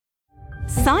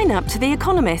Sign up to The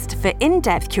Economist for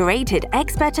in-depth curated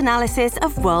expert analysis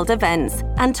of world events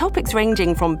and topics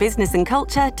ranging from business and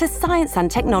culture to science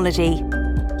and technology.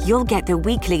 You'll get the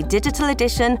weekly digital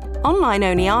edition,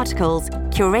 online-only articles,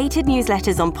 curated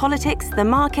newsletters on politics, the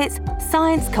markets,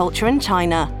 science, culture and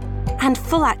China, and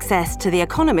full access to The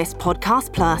Economist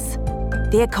Podcast Plus.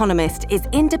 The Economist is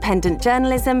independent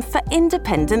journalism for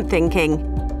independent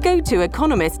thinking. Go to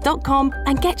economist.com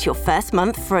and get your first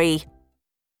month free.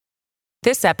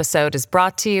 This episode is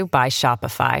brought to you by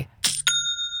Shopify.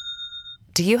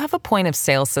 Do you have a point of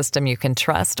sale system you can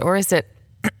trust, or is it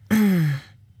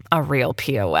a real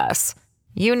POS?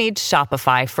 You need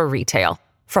Shopify for retail.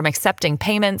 From accepting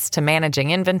payments to managing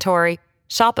inventory,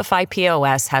 Shopify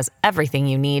POS has everything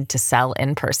you need to sell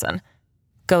in person.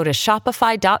 Go to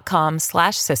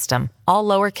shopify.com/system, all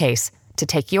lowercase, to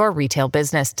take your retail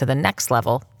business to the next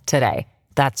level today.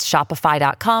 That's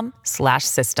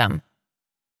shopify.com/system.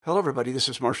 Hello, everybody. This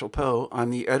is Marshall Poe. I'm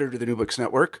the editor of the New Books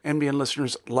Network. NBN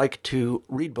listeners like to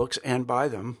read books and buy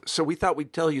them. So we thought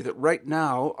we'd tell you that right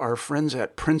now, our friends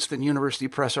at Princeton University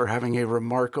Press are having a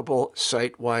remarkable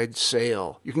site-wide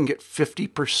sale. You can get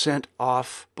 50%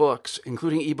 off books,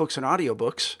 including ebooks and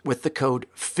audiobooks, with the code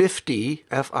 50,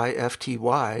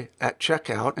 F-I-F-T-Y, at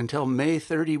checkout until May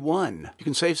 31. You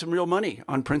can save some real money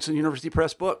on Princeton University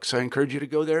Press books. I encourage you to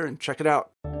go there and check it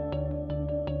out.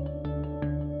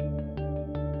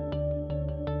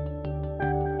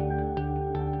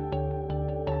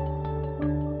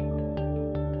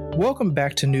 Welcome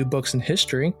back to New Books in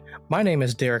History. My name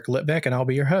is Derek Litbeck, and I'll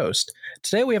be your host.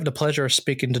 Today we have the pleasure of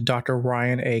speaking to Dr.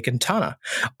 Ryan A. Quintana,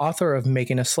 author of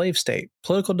Making a Slave State,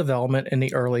 Political Development in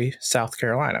the Early South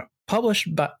Carolina, published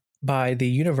by the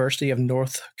University of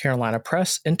North Carolina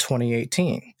Press in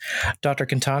 2018. Dr.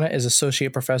 Quintana is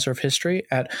Associate Professor of History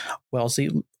at Wellesley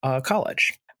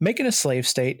College. Making a Slave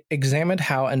State examined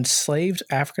how enslaved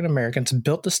African Americans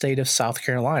built the state of South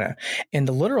Carolina in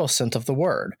the literal sense of the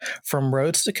word, from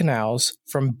roads to canals,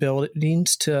 from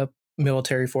buildings to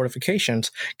military fortifications.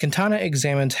 Quintana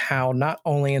examines how not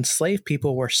only enslaved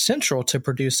people were central to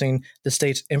producing the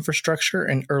state's infrastructure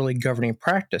and early governing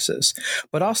practices,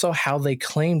 but also how they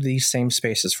claimed these same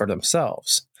spaces for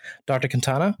themselves. Dr.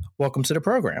 Quintana, welcome to the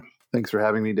program. Thanks for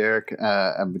having me, Derek.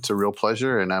 It's a real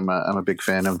pleasure, and I'm a big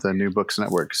fan of the New Books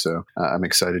Network, so I'm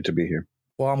excited to be here.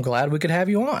 Well, I'm glad we could have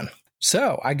you on.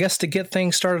 So, I guess to get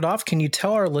things started off, can you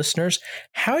tell our listeners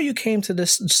how you came to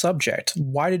this subject?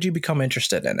 Why did you become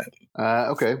interested in it?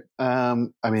 Okay.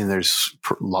 There's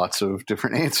lots of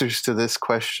different answers to this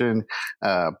question.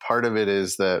 Part of it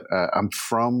is that I'm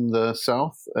from the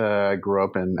South. I grew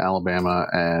up in Alabama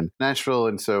and Nashville,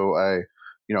 and so I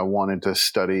wanted to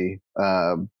study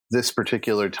this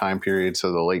particular time period,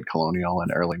 so the late colonial and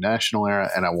early national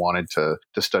era, and I wanted to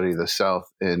study the South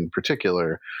in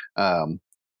particular.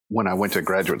 When I went to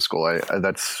graduate school,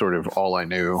 that's sort of all I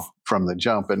knew from the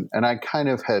jump, and I kind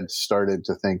of had started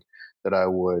to think that I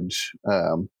would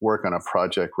work on a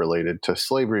project related to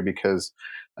slavery because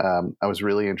I was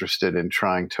really interested in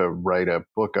trying to write a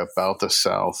book about the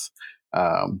South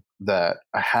that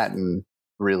I hadn't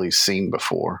really seen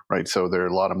before, right? So there are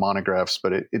a lot of monographs,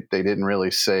 but they didn't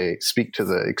really speak to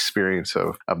the experience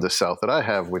of the South that I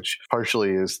have, which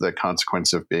partially is the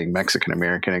consequence of being Mexican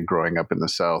American and growing up in the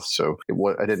South. So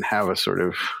I didn't have a sort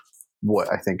of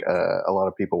what I think a lot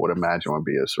of people would imagine would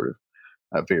be a sort of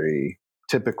a very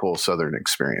typical Southern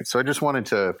experience. So I just wanted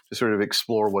to sort of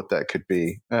explore what that could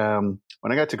be. When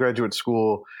I got to graduate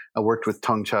school, I worked with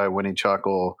Tung Chai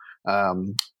Winnie-Chakal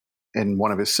in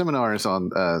one of his seminars on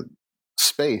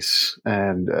space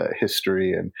and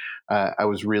history, and I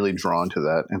was really drawn to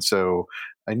that. And so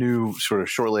I knew sort of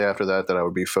shortly after that I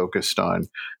would be focused on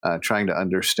trying to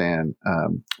understand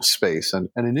space. And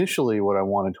initially what I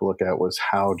wanted to look at was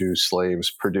how do slaves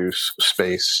produce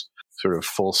space, sort of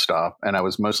full stop. And I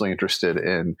was mostly interested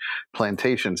in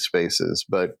plantation spaces.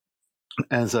 But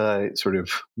as I sort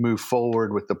of moved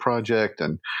forward with the project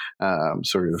and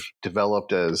sort of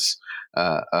developed as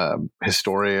a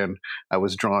historian, I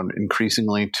was drawn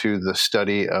increasingly to the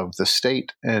study of the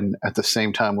state, and at the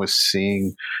same time was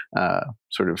seeing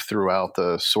sort of throughout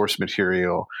the source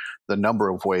material the number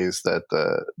of ways that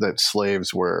that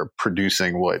slaves were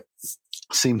producing what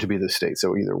seemed to be the state.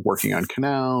 So either working on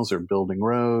canals or building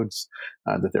roads,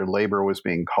 that their labor was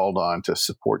being called on to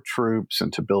support troops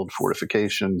and to build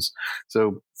fortifications.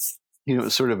 So, it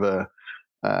was sort of a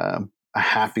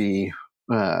happy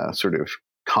sort of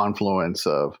confluence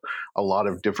of a lot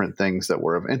of different things that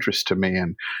were of interest to me.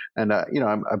 And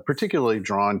I'm particularly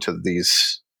drawn to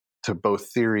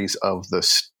both theories of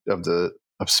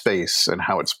space and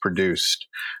how it's produced,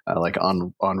 like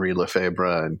Henri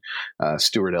Lefebvre and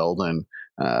Stuart Eldon,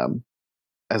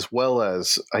 as well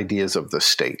as ideas of the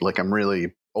state. Like, I'm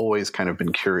really always kind of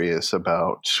been curious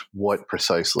about what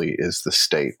precisely is the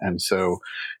state. And so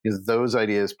those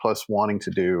ideas, plus wanting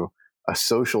to do a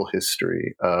social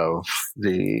history of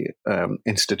the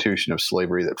institution of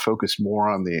slavery that focused more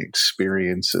on the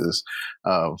experiences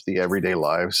of the everyday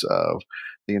lives of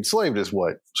the enslaved, is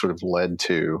what sort of led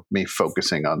to me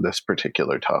focusing on this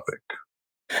particular topic.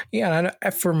 Yeah,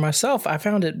 and for myself, I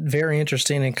found it very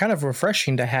interesting and kind of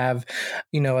refreshing to have,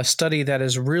 a study that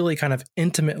is really kind of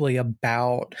intimately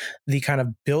about the kind of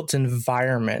built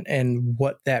environment and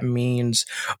what that means,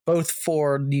 both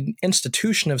for the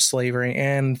institution of slavery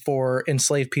and for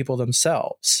enslaved people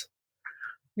themselves.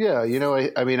 Yeah,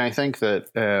 I think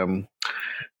that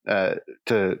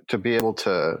to be able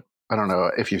to, I don't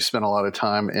know if you've spent a lot of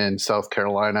time in South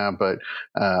Carolina, but,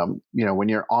 when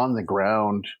you're on the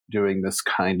ground doing this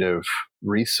kind of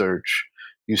research,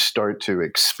 you start to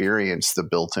experience the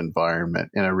built environment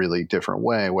in a really different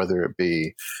way, whether it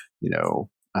be,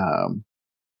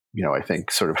 I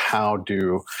think sort of how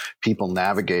do people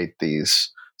navigate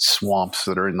these swamps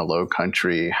that are in the low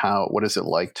country? What is it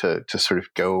like to sort of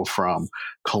go from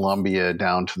Columbia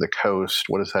down to the coast?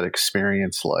 What is that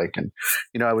experience like? And,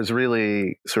 I was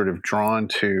really sort of drawn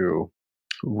to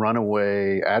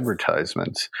runaway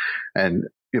advertisements, and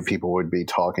people would be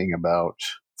talking about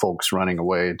folks running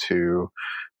away to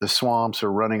the swamps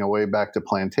or running away back to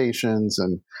plantations.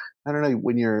 And I don't know,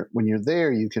 when you're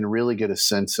there, you can really get a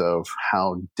sense of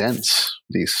how dense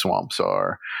these swamps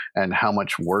are and how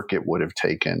much work it would have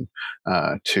taken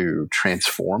to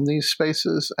transform these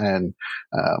spaces, and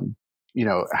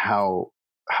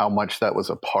how much that was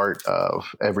a part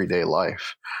of everyday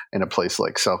life in a place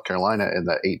like South Carolina in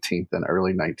the 18th and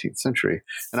early 19th century.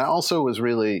 And I also was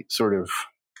really sort of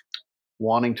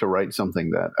wanting to write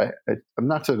something that I don't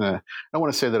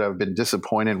want to say that I've been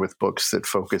disappointed with books that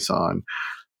focus on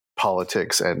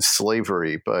politics and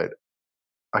slavery, but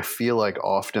I feel like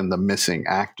often the missing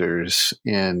actors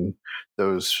in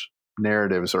those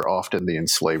narratives are often the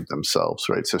enslaved themselves,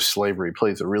 right? So slavery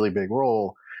plays a really big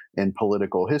role in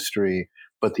political history,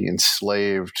 but the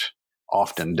enslaved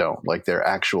often don't, like their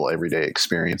actual everyday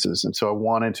experiences. And so I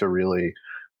wanted to really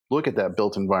look at that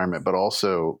built environment, but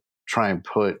also try and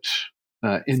put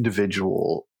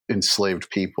individual enslaved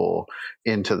people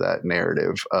into that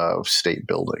narrative of state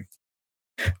building.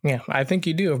 Yeah, I think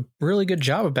you do a really good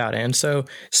job about it. And so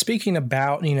speaking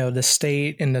about, the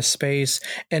state and the space,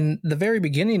 and the very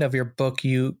beginning of your book,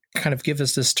 you kind of give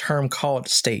us this term called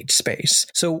state space.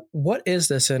 So what is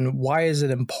this and why is it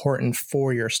important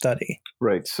for your study?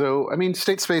 Right. So,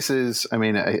 state space is,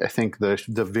 I think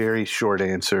the very short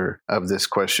answer of this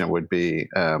question would be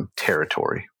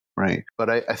territory. Right. But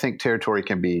I think territory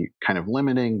can be kind of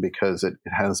limiting because it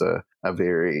has a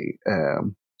very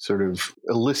sort of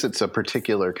elicits a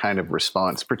particular kind of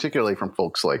response, particularly from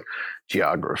folks like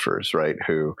geographers, right,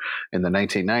 who in the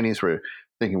 1990s were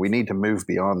thinking we need to move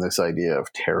beyond this idea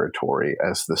of territory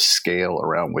as the scale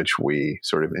around which we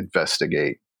sort of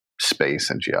investigate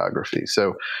space and geography.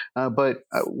 So, but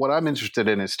what I'm interested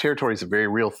in is territory is a very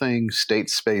real thing. State,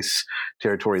 space,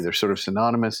 territory, they're sort of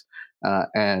synonymous.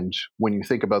 And when you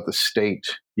think about the state,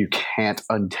 you can't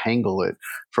untangle it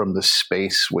from the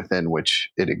space within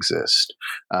which it exists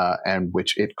and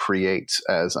which it creates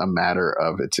as a matter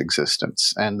of its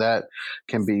existence. And that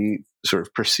can be sort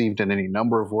of perceived in any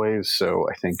number of ways. So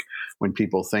I think when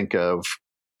people think of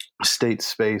state,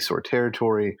 space, or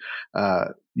territory,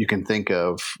 you can think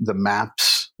of the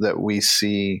maps that we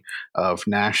see of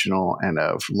national and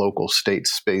of local state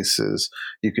spaces.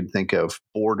 You can think of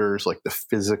borders, like the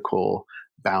physical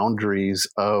boundaries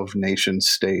of nation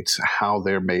states, how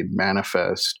they're made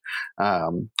manifest.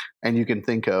 And you can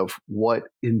think of what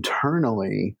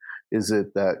internally is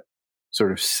it that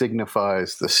sort of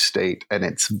signifies the state and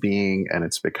its being and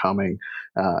its becoming.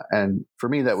 And for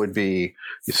me, that would be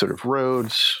sort of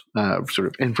roads, sort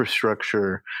of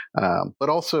infrastructure, but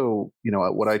also,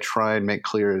 what I try and make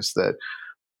clear is that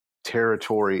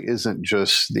territory isn't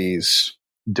just these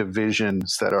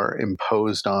divisions that are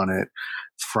imposed on it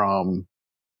from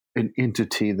an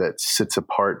entity that sits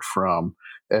apart from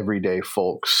everyday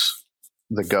folks,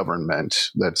 the government,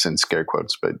 that's in scare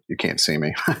quotes, but you can't see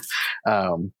me.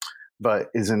 But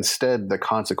is instead the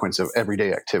consequence of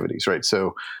everyday activities, right?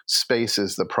 So space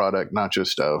is the product not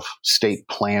just of state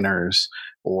planners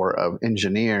or of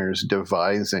engineers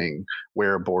devising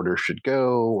where a border should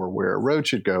go or where a road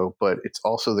should go, but it's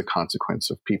also the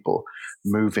consequence of people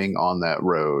moving on that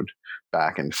road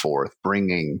back and forth,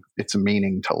 bringing its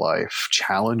meaning to life,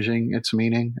 challenging its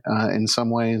meaning in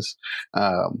some ways,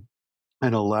 and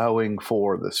allowing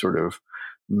for the sort of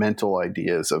mental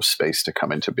ideas of space to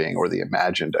come into being, or the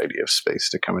imagined idea of space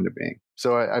to come into being.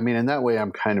 So, I mean, in that way,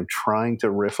 I'm kind of trying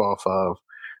to riff off of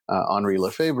Henri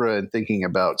Lefebvre and thinking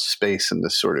about space in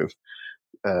this sort of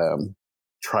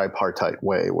tripartite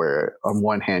way, where on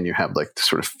one hand you have like the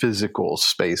sort of physical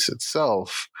space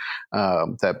itself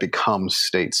that becomes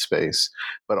state space,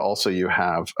 but also you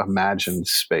have imagined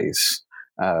space,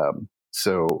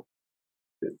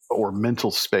 or mental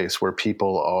space where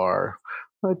people are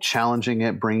challenging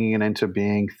it, bringing it into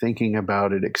being, thinking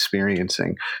about it,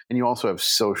 experiencing. And you also have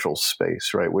social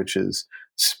space, right, which is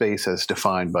space as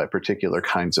defined by particular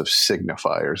kinds of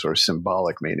signifiers or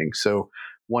symbolic meaning. So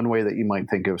one way that you might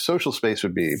think of social space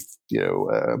would be,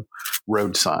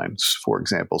 road signs, for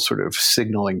example, sort of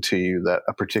signaling to you that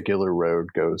a particular road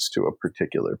goes to a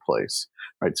particular place,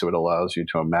 right? So it allows you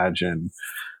to imagine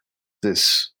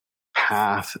this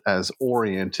path as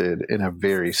oriented in a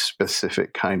very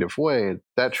specific kind of way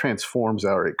that transforms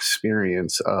our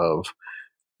experience of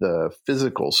the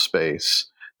physical space,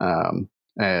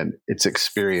 and it's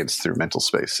experienced through mental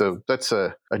space. So that's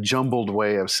a jumbled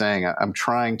way of saying I'm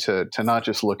trying to not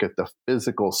just look at the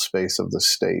physical space of the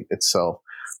state itself,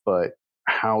 but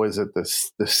how is it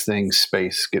this thing,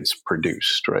 space, gets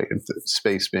produced, right? And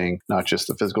space being not just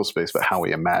the physical space, but how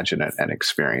we imagine it and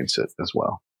experience it as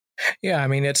well. Yeah, I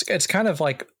mean, it's kind of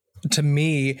like, to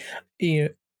me,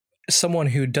 someone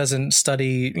who doesn't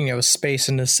study, space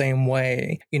in the same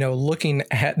way, looking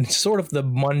at sort of the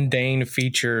mundane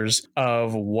features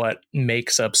of what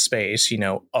makes up space,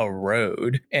 a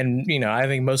road. And, I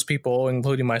think most people,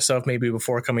 including myself, maybe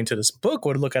before coming to this book,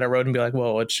 would look at a road and be like,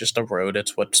 well, it's just a road.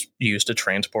 It's what's used to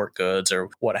transport goods or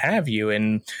what have you.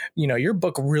 And, your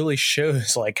book really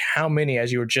shows like how many,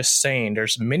 as you were just saying,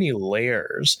 there's many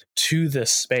layers to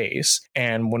this space.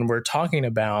 And when we're talking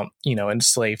about,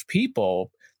 enslaved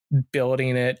people,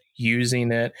 building it,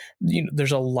 using it,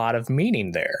 there's a lot of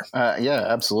meaning there. Yeah,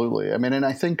 absolutely. I mean, and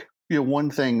I think one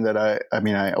thing that I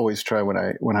always try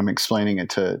when I'm explaining it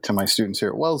to my students here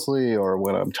at Wellesley, or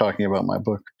when I'm talking about my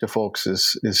book to folks,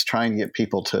 is trying to get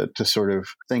people to sort of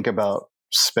think about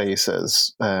space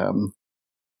as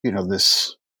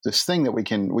this thing that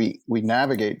we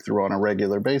navigate through on a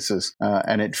regular basis,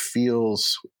 and it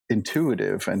feels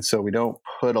intuitive, and so we don't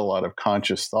put a lot of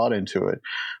conscious thought into it,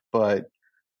 but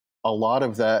a lot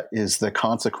of that is the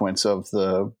consequence of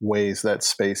the ways that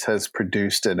space has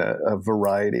produced in a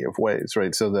variety of ways,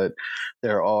 right? So that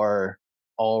there are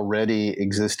already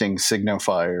existing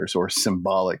signifiers or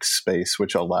symbolic space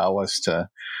which allow us to,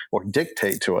 or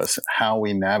dictate to us, how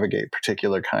we navigate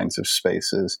particular kinds of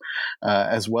spaces,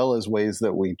 as well as ways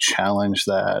that we challenge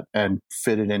that and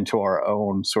fit it into our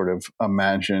own sort of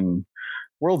imagined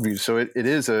worldview. So it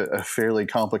is a fairly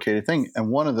complicated thing. And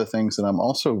one of the things that I'm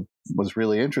also was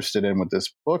really interested in with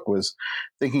this book was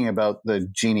thinking about the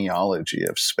genealogy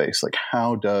of space. Like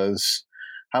how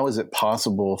is it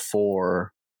possible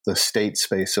for the state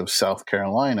space of South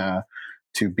Carolina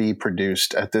to be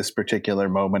produced at this particular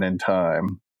moment in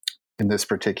time in this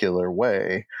particular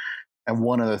way? And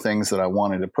one of the things that I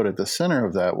wanted to put at the center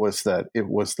of that was that it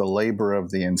was the labor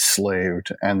of the enslaved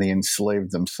and the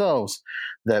enslaved themselves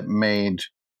that made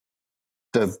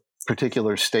the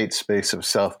particular state space of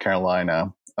South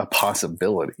Carolina a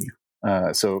possibility.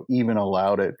 So even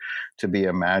allowed it to be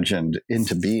imagined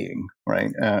into being,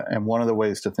 right? And one of the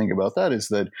ways to think about that is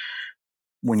that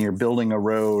when you're building a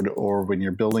road or when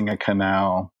you're building a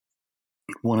canal,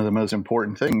 one of the most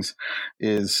important things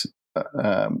is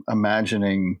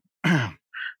imagining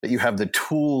that you have the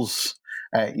tools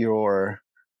at your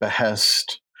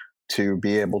behest to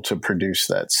be able to produce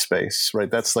that space,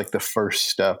 right? That's like the first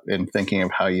step in thinking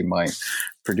of how you might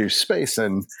produce space.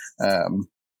 And,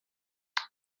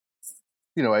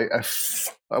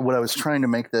 what I was trying to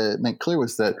make clear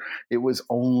was that it was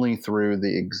only through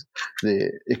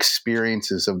the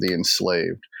experiences of the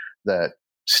enslaved that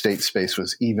state space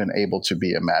was even able to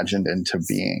be imagined into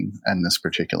being in this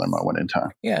particular moment in time.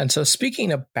 Yeah, and so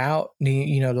speaking about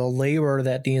the labor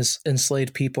that these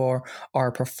enslaved people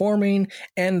are performing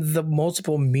and the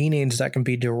multiple meanings that can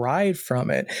be derived from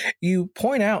it, you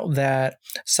point out that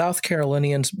South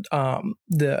Carolinians,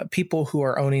 the people who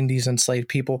are owning these enslaved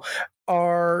people,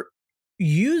 are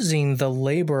using the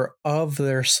labor of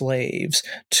their slaves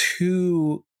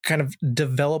to kind of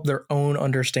develop their own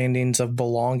understandings of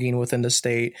belonging within the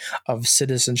state, of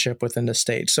citizenship within the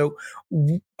state. So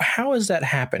how is that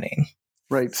happening?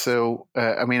 Right. So,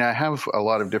 I have a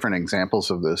lot of different examples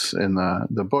of this in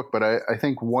the book, but I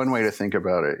think one way to think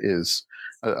about it is,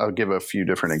 I'll give a few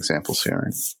different examples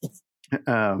here.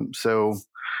 So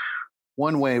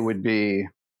one way would be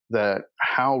that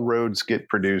how roads get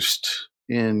produced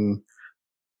in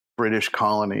British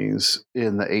colonies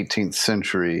in the 18th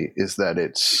century is that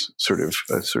it's sort of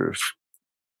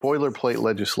boilerplate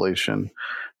legislation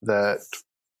that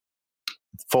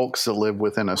folks that live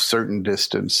within a certain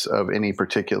distance of any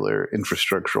particular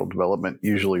infrastructural development,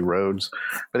 usually roads,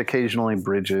 but occasionally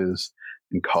bridges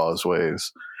and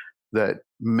causeways, that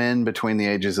men between the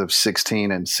ages of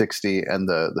 16 and 60, and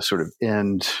the sort of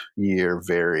end year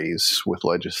varies with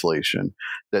legislation,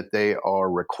 that they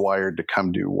are required to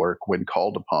come do work when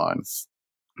called upon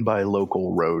by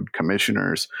local road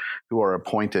commissioners who are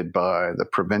appointed by the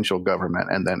provincial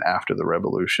government, and then after the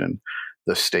revolution,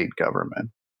 the state government,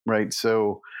 right?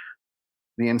 So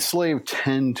the enslaved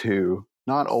tend to,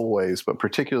 not always, but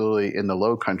particularly in the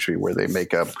Low Country, where they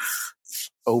make up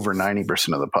over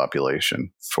 90% of the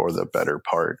population for the better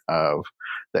part of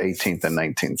the 18th and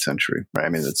 19th century, right? I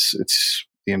mean, it's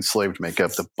the enslaved make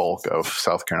up the bulk of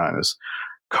South Carolina's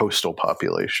coastal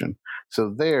population.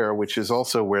 So there, which is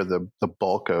also where the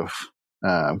bulk of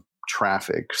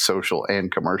traffic, social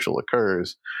and commercial,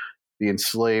 occurs, the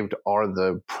enslaved are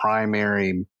the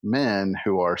primary men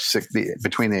who are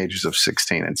between the ages of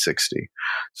 16 and 60.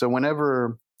 So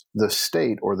whenever the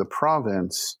state or the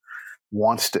province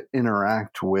wants to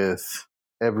interact with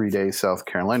everyday South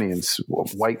Carolinians,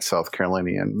 white South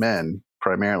Carolinian men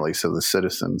primarily, so the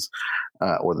citizens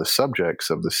or the subjects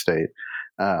of the state,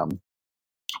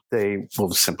 they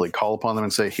will simply call upon them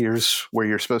and say, here's where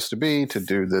you're supposed to be to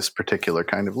do this particular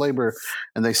kind of labor.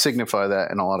 And they signify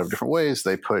that in a lot of different ways.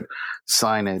 They put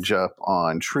signage up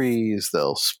on trees.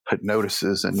 They'll put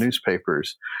notices in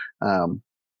newspapers. And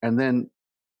then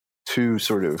to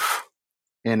sort of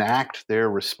enact their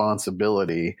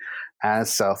responsibility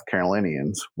as South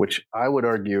Carolinians, which I would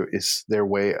argue is their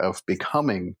way of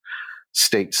becoming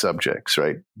state subjects,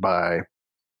 right?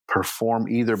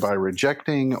 Either by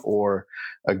rejecting or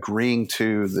agreeing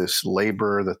to this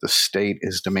labor that the state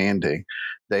is demanding.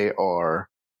 They are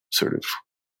sort of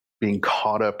being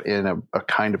caught up in a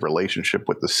kind of relationship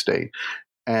with the state.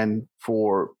 And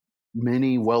for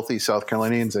many wealthy South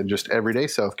Carolinians and just everyday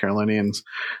South Carolinians,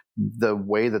 the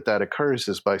way that occurs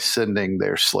is by sending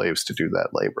their slaves to do that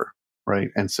labor, right?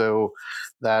 And so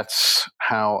that's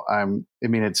how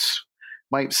it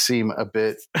might seem a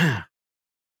bit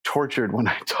tortured when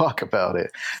I talk about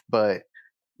it, but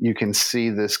you can see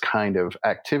this kind of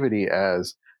activity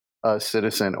as a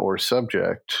citizen or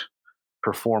subject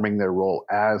performing their role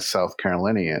as South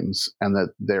Carolinians, and that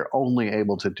they're only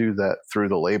able to do that through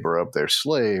the labor of their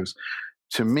slaves,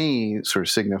 to me sort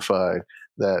of signify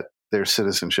that their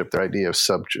citizenship, their idea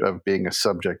of being a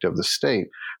subject of the state,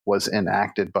 was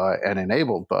enacted by and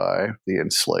enabled by the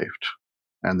enslaved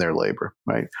and their labor,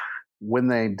 right? When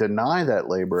they deny that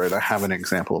labor, and I have an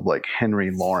example of like Henry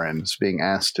Laurens being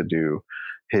asked to do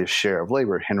his share of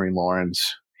labor. Henry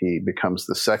Laurens, he becomes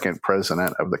the second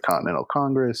president of the Continental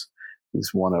Congress. He's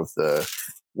one of the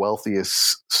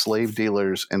wealthiest slave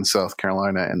dealers in South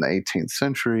Carolina in the 18th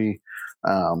century.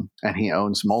 And he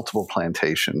owns multiple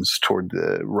plantations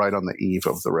right on the eve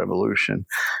of the Revolution,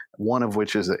 one of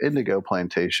which is an indigo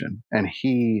plantation. And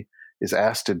he is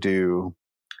asked to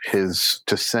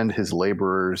send his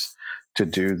laborers to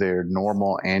do their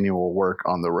normal annual work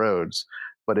on the roads.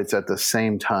 But it's at the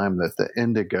same time that the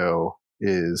indigo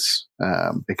is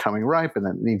becoming ripe, and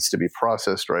that needs to be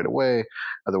processed right away.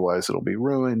 Otherwise it'll be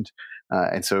ruined.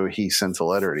 And so he sends a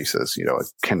letter and he says,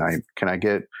 can I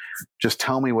just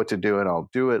tell me what to do and I'll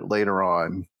do it later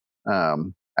on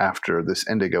after this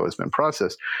indigo has been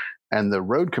processed. And the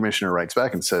road commissioner writes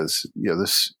back and says,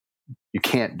 you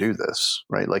can't do this,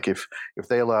 right? Like if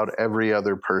they allowed every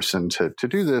other person to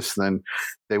do this, then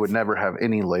they would never have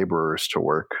any laborers to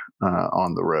work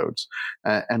on the roads.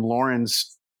 And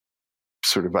Laurens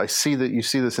you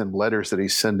see this in letters that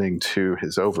he's sending to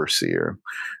his overseer,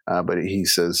 but he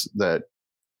says that,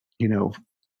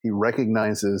 he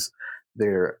recognizes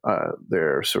their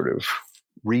sort of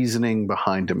reasoning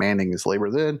behind demanding his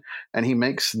labor then, and he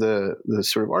makes the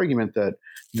sort of argument that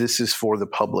this is for the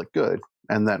public good,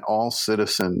 and that all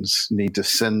citizens need to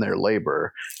send their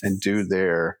labor and do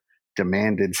their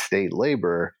demanded state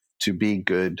labor to be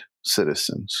good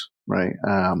citizens, right?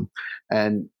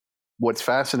 And what's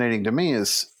fascinating to me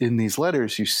is in these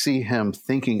letters, you see him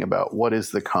thinking about what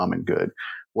is the common good,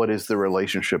 what is the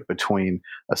relationship between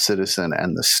a citizen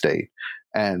and the state.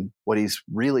 And what he's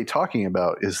really talking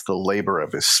about is the labor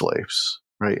of his slaves,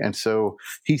 right? And so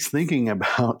he's thinking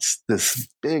about this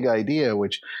big idea,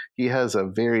 which he has a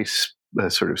very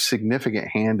sort of significant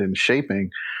hand in shaping,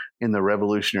 in the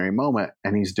revolutionary moment,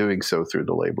 and he's doing so through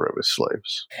the labor of his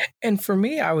slaves. And for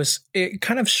me, it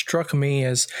kind of struck me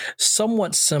as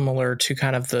somewhat similar to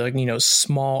kind of the,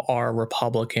 small R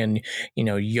Republican,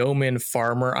 yeoman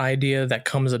farmer idea that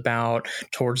comes about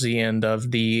towards the end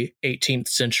of the 18th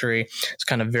century. It's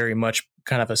kind of very much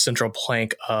kind of a central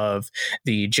plank of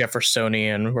the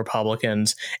Jeffersonian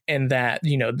Republicans, and that,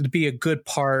 to be a good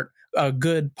part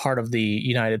of the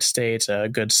United States, a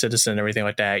good citizen, everything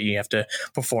like that, you have to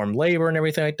perform labor and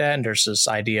everything like that. And there's this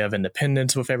idea of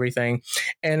independence with everything.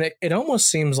 And it almost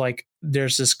seems like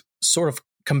there's this sort of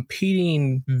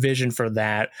competing vision for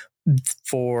that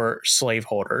for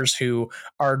slaveholders who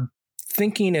are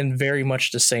thinking in very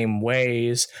much the same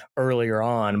ways earlier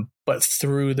on, but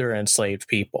through their enslaved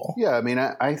people. Yeah,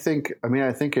 I think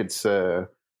it's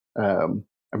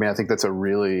I think that's a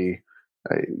really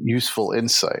useful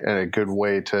insight and a good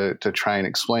way to try and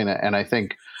explain it. And I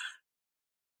think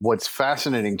what's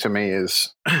fascinating to me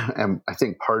is, and I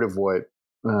think part of what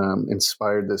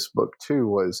inspired this book too,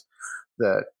 was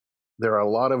that there are a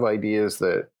lot of ideas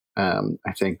that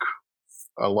I think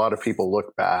a lot of people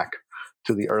look back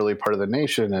to the early part of the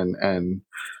nation and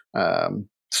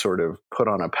sort of put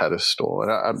on a pedestal. And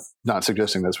I'm not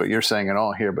suggesting that's what you're saying at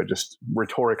all here, but just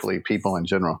rhetorically, people in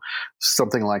general,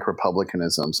 something like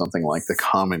republicanism, something like the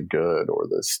common good, or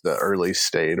the early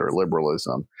state or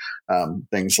liberalism,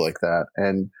 things like that.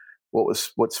 And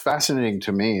what's fascinating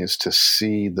to me is to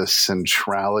see the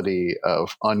centrality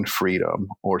of unfreedom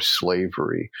or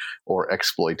slavery or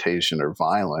exploitation or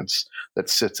violence that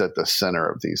sits at the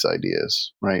center of these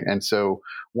ideas, right? And so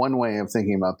one way of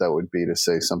thinking about that would be to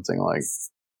say something like,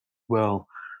 well,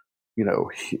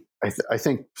 I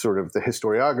think sort of the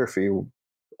historiography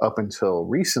up until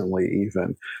recently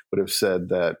even would have said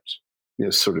that,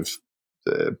 sort of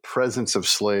the presence of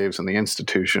slaves and the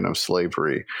institution of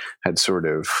slavery had sort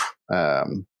of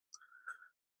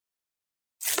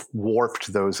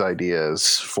warped those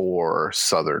ideas for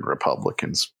Southern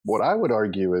Republicans. What I would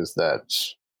argue is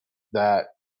that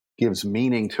gives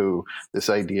meaning to this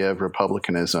idea of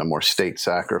republicanism or state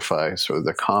sacrifice or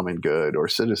the common good or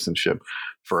citizenship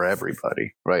for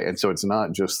everybody, right? And so it's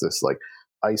not just this like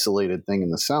isolated thing in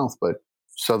the South, but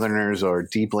Southerners are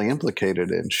deeply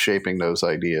implicated in shaping those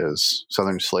ideas,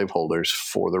 Southern slaveholders,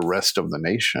 for the rest of the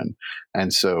nation.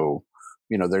 And so,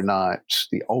 they're not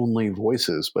the only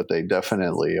voices, but they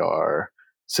definitely are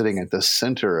sitting at the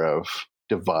center of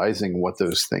devising what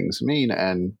those things mean.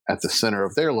 And at the center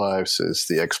of their lives is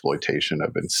the exploitation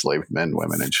of enslaved men,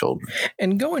 women, and children.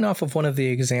 And going off of one of the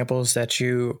examples that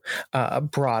you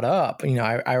brought up,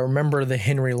 I remember the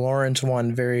Henry Lawrence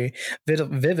one very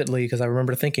vividly, because I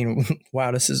remember thinking,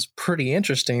 wow, this is pretty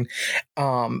interesting.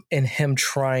 And him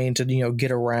trying to,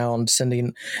 get around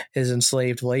sending his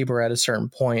enslaved labor at a certain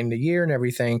point in the year and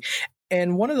everything.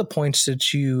 And one of the points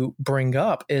that you bring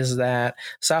up is that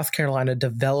South Carolina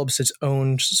develops its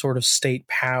own sort of state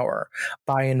power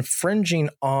by infringing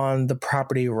on the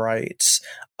property rights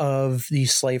of the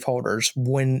slaveholders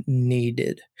when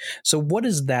needed. So what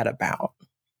is that about?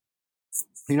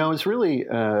 I was really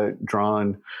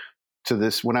drawn to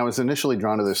this. When I was initially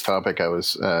drawn to this topic, I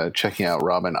was checking out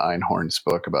Robin Einhorn's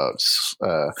book about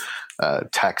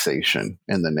taxation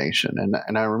in the nation.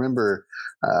 And I remember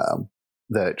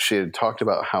that she had talked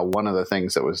about how one of the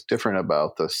things that was different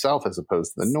about the South as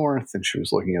opposed to the North, and she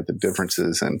was looking at the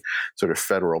differences in sort of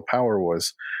federal power,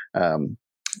 was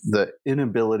the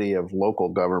inability of local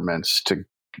governments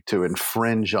to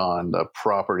infringe on the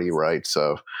property rights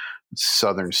of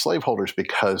Southern slaveholders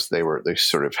because they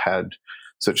sort of had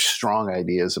such strong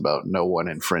ideas about no one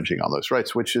infringing on those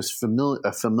rights, which is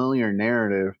a familiar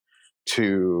narrative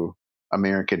to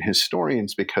American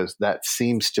historians, because that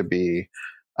seems to be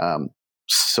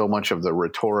so much of the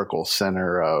rhetorical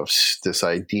center of this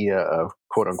idea of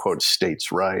quote unquote states'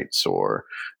 rights or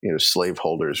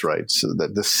slaveholders' rights. So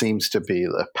that this seems to be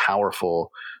a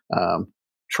powerful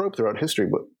trope throughout history.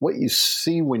 But what you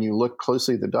see when you look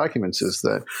closely at the documents is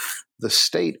that the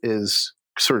state is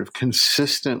sort of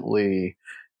consistently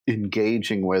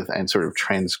engaging with and sort of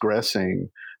transgressing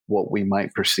what we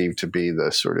might perceive to be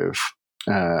the sort of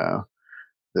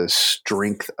the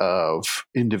strength of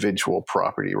individual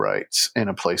property rights in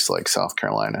a place like South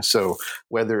Carolina. So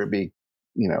whether it be,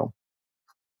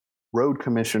 road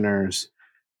commissioners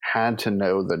had to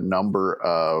know the number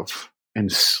of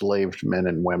enslaved men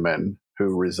and women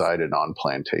who resided on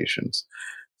plantations.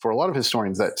 For a lot of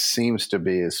historians, that seems to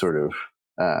be a sort of,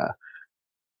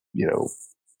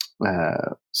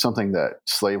 something that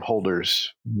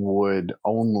slaveholders would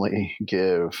only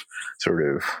give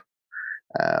sort of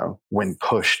when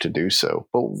pushed to do so.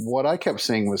 But what I kept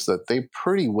seeing was that they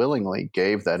pretty willingly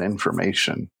gave that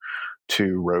information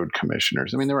to road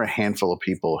commissioners. I mean, there were a handful of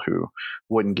people who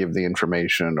wouldn't give the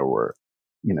information or were,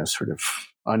 sort of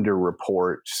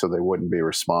underreport, so they wouldn't be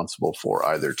responsible for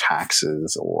either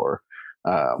taxes or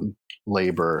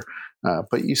labor.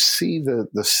 But you see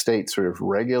the state sort of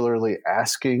regularly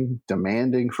asking,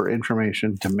 demanding for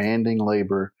information, demanding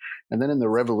labor. And then in the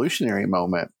revolutionary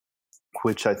moment,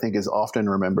 which I think is often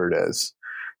remembered as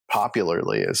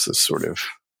popularly as this sort of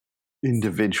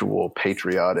individual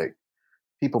patriotic,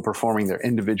 people performing their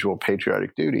individual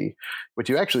patriotic duty, what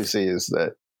you actually see is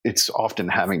that it's often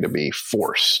having to be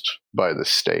forced by the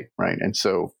state, right? And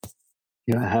so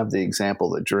I have the example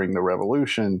that during the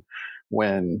Revolution,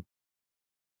 when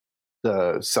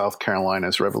the South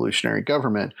Carolina's revolutionary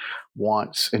government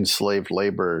wants enslaved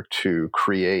labor to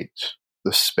create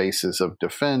the spaces of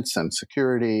defense and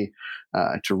security,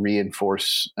 to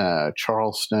reinforce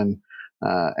Charleston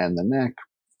and the Neck,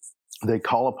 they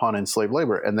call upon enslaved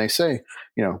labor and they say,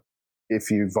 if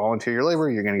you volunteer your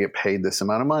labor, you're going to get paid this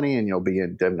amount of money and you'll be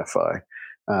indemnified.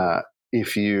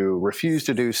 If you refuse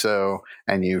to do so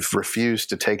and you've refused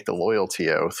to take the loyalty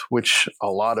oath, which a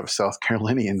lot of South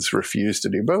Carolinians refuse to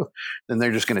do both, then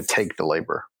they're just going to take the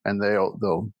labor and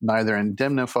they'll neither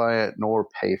indemnify it nor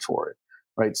pay for it,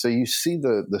 right? So you see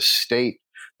the state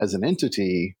as an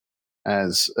entity,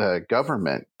 as a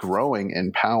government growing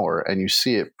in power, and you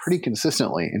see it pretty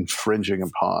consistently infringing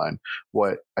upon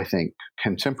what I think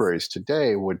contemporaries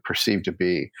today would perceive to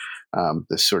be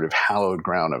this sort of hallowed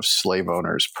ground of slave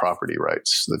owners' property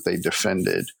rights that they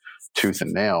defended tooth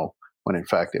and nail, when in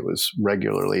fact it was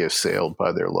regularly assailed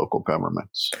by their local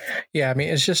governments. Yeah, I mean,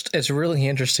 it's really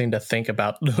interesting to think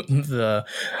about the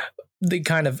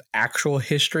kind of actual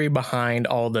history behind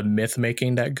all the myth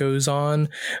making that goes on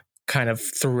kind of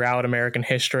throughout American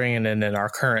history and then in our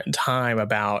current time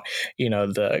about,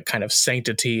 the kind of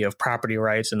sanctity of property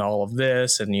rights and all of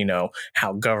this and,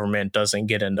 how government doesn't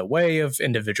get in the way of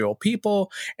individual people.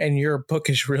 And your book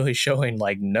is really showing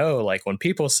no, when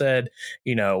people said,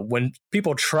 when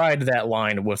people tried that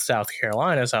line with South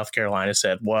Carolina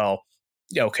said, well,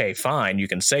 okay, fine, you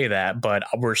can say that, but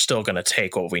we're still going to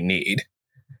take what we need.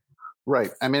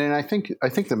 Right. I mean, and I think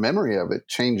the memory of it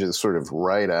changes sort of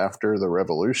right after the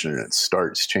Revolution, and it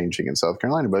starts changing in South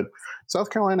Carolina. But South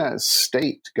Carolina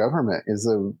state government is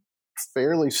a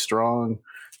fairly strong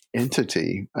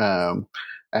entity, and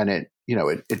it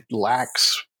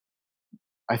lacks.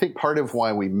 I think part of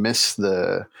why we miss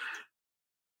the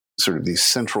sort of these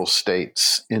central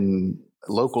states in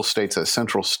local states as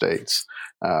central states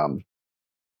in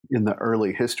the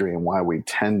early history, and why we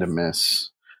tend to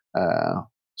miss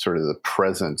sort of the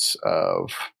presence of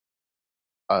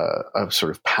a sort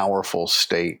of powerful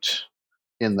state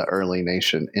in the early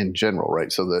nation in general,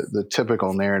 right? So the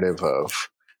typical narrative of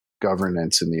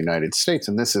governance in the United States,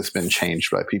 and this has been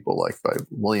changed by people by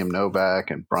William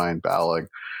Novak and Brian Balog,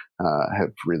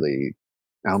 have really,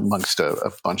 amongst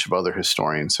a bunch of other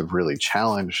historians, have really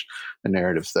challenged the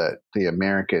narrative that the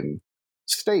American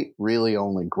state really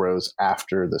only grows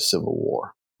after the Civil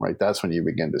War. Right, that's when you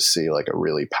begin to see a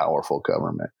really powerful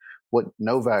government. What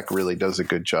Novak really does a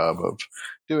good job of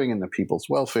doing in The People's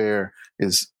Welfare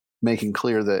is making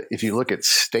clear that if you look at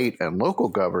state and local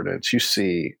governance, you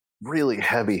see really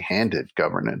heavy-handed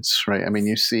governance, right? I mean,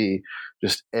 you see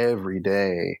just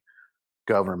everyday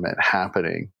government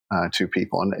happening to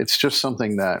people. And it's just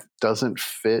something that doesn't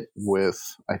fit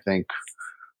with, I think,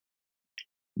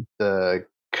 the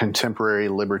contemporary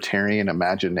libertarian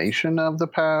imagination of the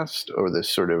past, or this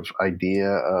sort of idea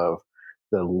of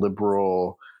the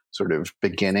liberal sort of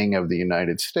beginning of the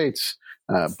United States.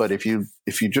 But if you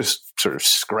just sort of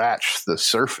scratch the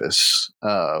surface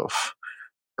of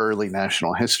early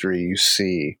national history, you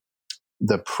see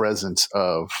the presence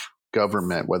of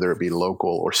government, whether it be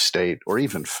local or state or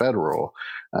even federal.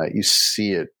 You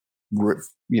see it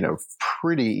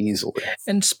pretty easily.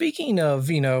 And speaking of,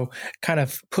 kind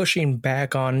of pushing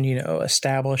back on,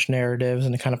 established narratives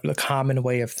and kind of the common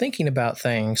way of thinking about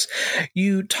things,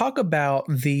 you talk about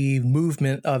the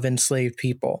movement of enslaved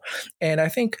people. And I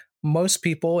think most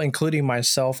people, including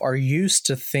myself, are used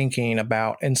to thinking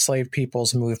about enslaved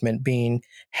people's movement being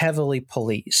heavily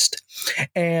policed.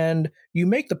 And you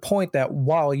make the point that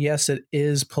while, yes, it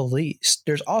is policed,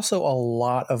 there's also a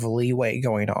lot of leeway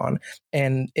going on,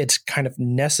 and it's kind of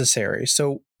necessary.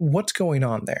 So what's going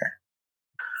on there?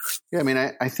 Yeah, I mean,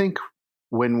 I think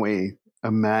when we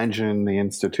imagine the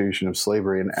institution of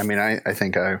slavery, and I mean, I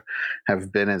think I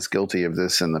have been as guilty of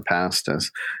this in the past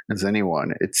as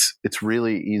anyone. It's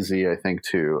really easy, I think,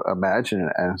 to imagine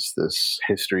it as this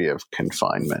history of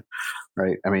confinement,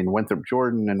 right? I mean, Winthrop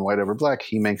Jordan in White Over Black,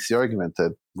 he makes the argument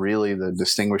that really the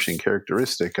distinguishing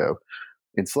characteristic of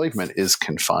enslavement is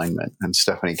confinement. And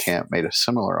Stephanie Camp made a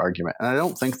similar argument. And I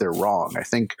don't think they're wrong. I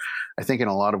think in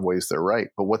a lot of ways they're right.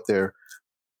 But what they're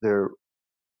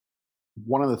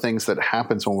one of the things that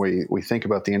happens when we think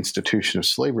about the institution of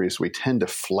slavery is we tend to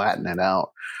flatten it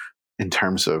out in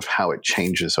terms of how it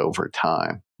changes over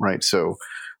time, right? So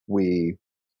we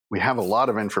have a lot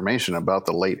of information about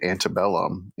the late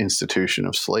antebellum institution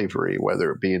of slavery,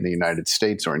 whether it be in the United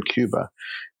States or in Cuba.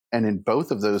 And in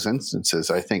both of those instances,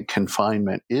 I think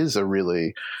confinement is a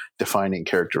really defining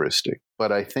characteristic,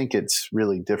 but I think it's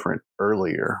really different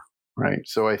earlier, right?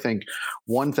 So I think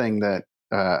one thing that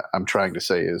I'm trying to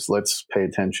say is let's pay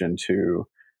attention to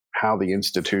how the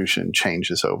institution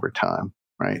changes over time,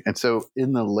 right? And so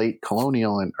in the late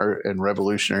colonial and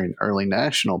revolutionary and early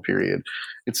national period,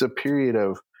 it's a period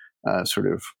of sort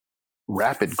of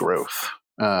rapid growth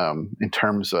in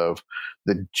terms of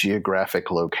the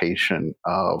geographic location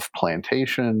of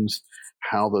plantations,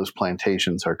 how those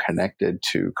plantations are connected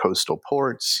to coastal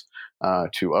ports,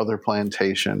 to other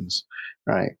plantations,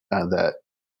 right? That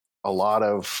a lot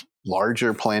of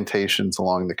larger plantations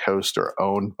along the coast are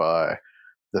owned by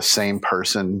the same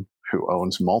person who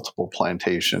owns multiple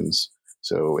plantations.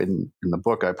 So in the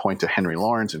book, I point to Henry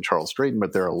Lawrence and Charles Drayton,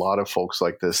 but there are a lot of folks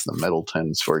like this, the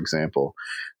Middletons, for example,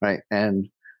 right? And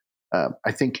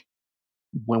I think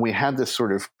when we had this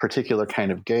sort of particular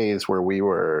kind of gaze where we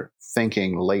were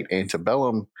thinking late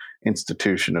antebellum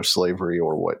institution of slavery,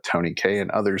 or what Tony Kay and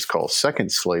others call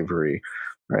second slavery,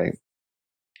 right?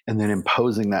 And then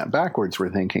imposing that backwards, we're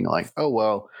thinking like, oh,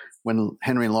 well, when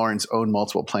Henry Lawrence owned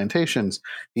multiple plantations,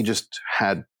 he just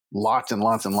had lots and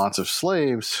lots and lots of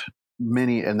slaves,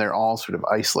 and they're all sort of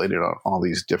isolated on all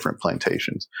these different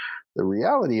plantations. The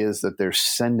reality is that they're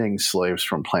sending slaves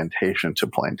from plantation to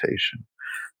plantation,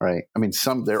 right? I mean,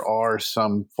 there are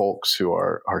some folks who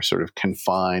are sort of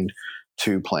confined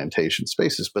to plantation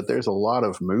spaces, but there's a lot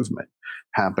of movement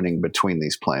happening between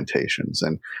these plantations.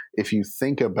 And if you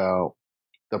think about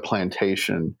the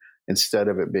plantation, instead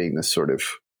of it being this sort of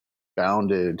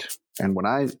bounded, and when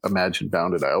I imagine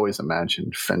bounded, I always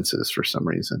imagine fences for some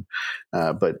reason,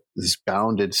 but this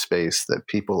bounded space that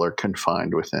people are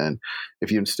confined within.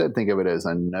 If you instead think of it as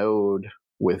a node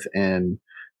within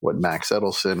what Max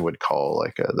Edelson would call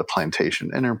like the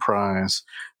plantation enterprise,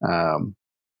 and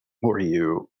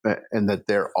that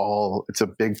it's a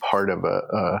big part of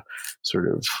a sort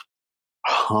of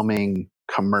humming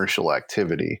commercial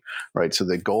activity, right? So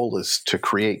the goal is to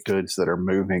create goods that are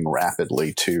moving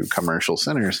rapidly to commercial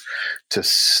centers to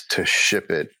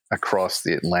ship it across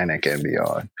the Atlantic and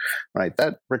beyond, right?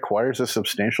 That requires a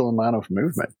substantial amount of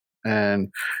movement.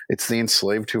 And it's the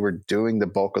enslaved who are doing the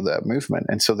bulk of that movement.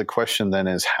 And so the question then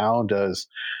is, how does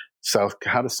South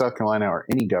Carolina or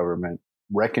any government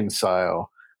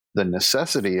reconcile the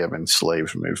necessity of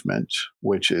enslaved movement,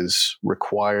 which is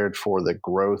required for the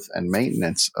growth and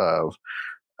maintenance of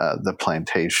the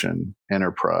plantation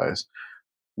enterprise,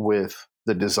 with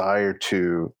the desire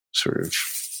to sort of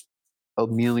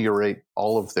ameliorate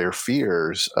all of their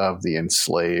fears of the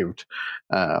enslaved,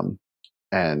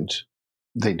 and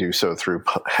they do so through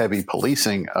heavy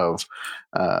policing of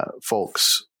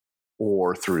folks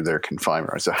or through their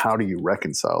confinement. So how do you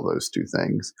reconcile those two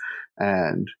things?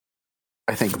 And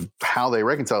I think how they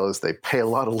reconcile is they pay a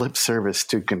lot of lip service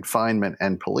to confinement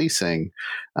and policing,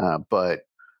 but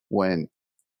when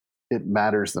it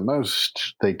matters the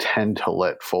most, they tend to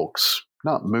let folks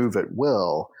not move at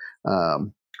will,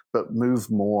 but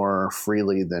move more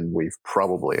freely than we've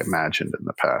probably imagined in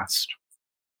the past.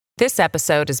 This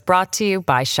episode is brought to you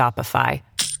by Shopify.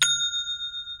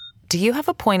 Do you have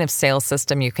a point of sale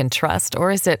system you can trust,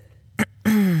 or is it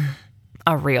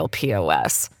a real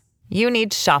POS? You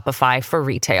need Shopify for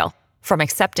retail. From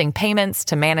accepting payments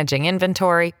to managing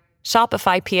inventory,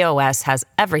 Shopify POS has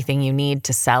everything you need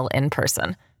to sell in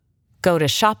person. Go to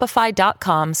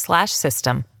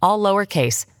shopify.com/system, all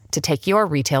lowercase, to take your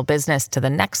retail business to the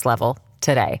next level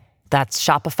today. That's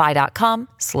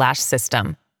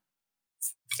shopify.com/system.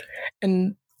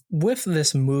 And with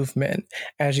this movement,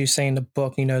 as you say in the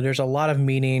book, there's a lot of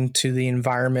meaning to the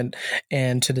environment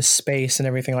and to the space and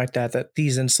everything like that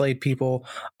these enslaved people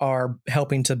are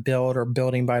helping to build or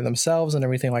building by themselves and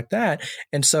everything like that.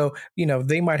 And so,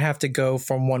 they might have to go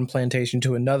from one plantation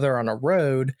to another on a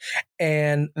road.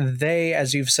 And they,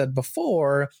 as you've said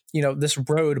before, this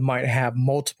road might have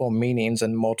multiple meanings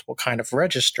and multiple kind of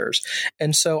registers.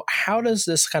 And so how does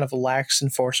this kind of lax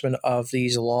enforcement of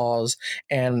these laws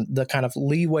and the kind of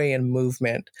leeway and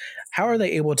movement, how are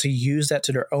they able to use that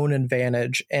to their own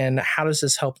advantage? And how does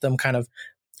this help them kind of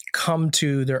come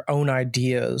to their own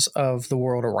ideas of the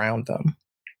world around them?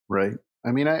 Right.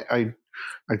 I mean, I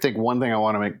I think one thing I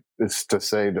want to make is to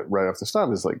say that right off the top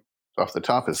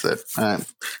is that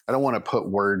I don't want to put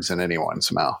words in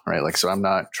anyone's mouth, right? Like, so I'm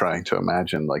not trying to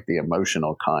imagine like the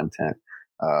emotional content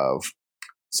of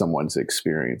someone's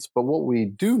experience. But what we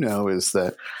do know is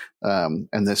that,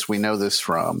 we know this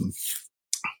from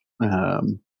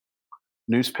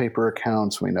newspaper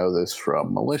accounts, we know this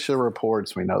from militia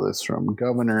reports, we know this from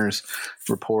governors'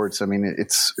 reports. I mean,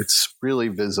 it's really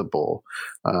visible,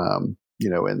 in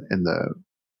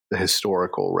the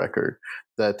historical record,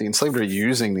 that the enslaved are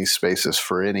using these spaces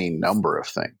for any number of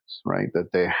things, right?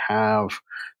 That they have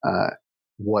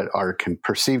what are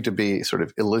perceived to be sort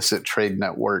of illicit trade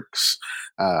networks.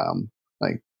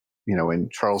 In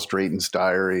Charles Drayton's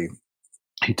diary,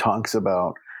 he talks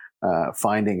about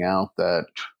finding out that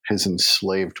his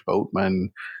enslaved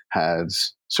boatman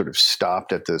has sort of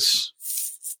stopped at this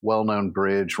well-known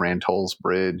bridge, Rantall's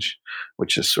Bridge,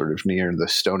 which is sort of near the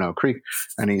Stono Creek,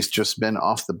 and he's just been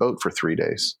off the boat for 3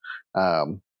 days.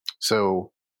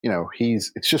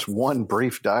 It's just one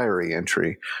brief diary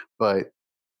entry, but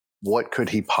what could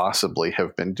he possibly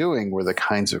have been doing were the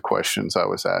kinds of questions I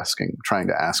was trying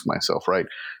to ask myself, right?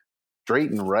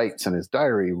 Drayton writes in his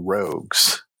diary,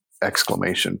 rogues, !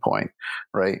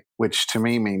 Right? Which to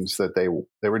me means that they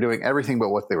were doing everything but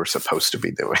what they were supposed to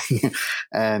be doing.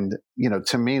 And,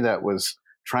 to me, that was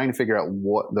trying to figure out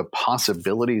what the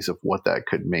possibilities of what that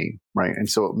could mean, right? And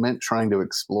so it meant trying to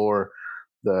explore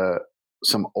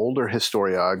some older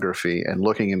historiography and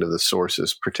looking into the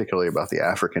sources, particularly about the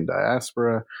African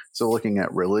diaspora. So looking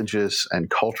at religious and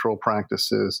cultural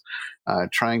practices,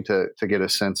 trying to get a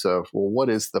sense of, well, what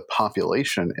is the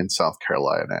population in South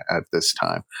Carolina at this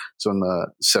time? So in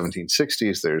the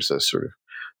 1760s, there's a sort of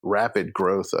rapid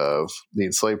growth of the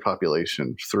enslaved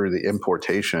population through the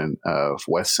importation of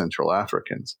West Central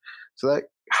Africans. So that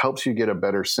helps you get a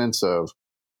better sense of,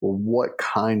 well, what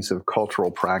kinds of cultural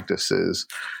practices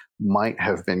might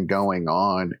have been going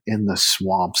on in the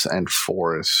swamps and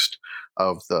forest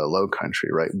of the Low Country,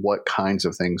 right? What kinds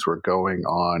of things were going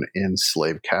on in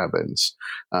slave cabins?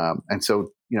 And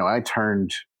so, I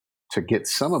turned to get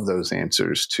some of those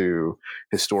answers to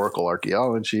historical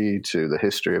archaeology, to the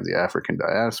history of the African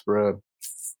diaspora.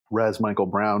 Raz Michael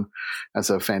Brown has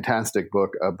a fantastic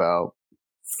book about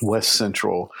West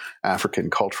Central African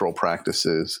cultural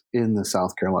practices in the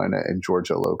South Carolina and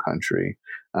Georgia Low Country.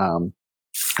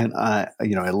 And I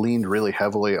leaned really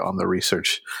heavily on the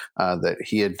research that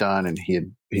he had done, and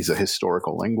he's a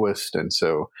historical linguist, and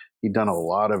so he'd done a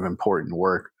lot of important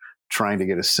work trying to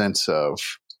get a sense of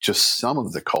just some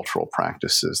of the cultural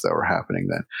practices that were happening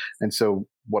then. And so,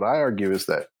 what I argue is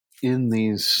that during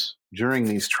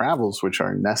these travels, which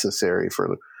are necessary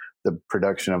for the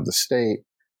production of the state,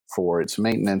 for its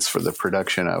maintenance, for the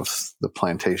production of the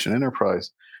plantation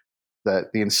enterprise,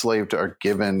 that the enslaved are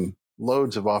given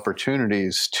loads of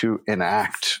opportunities to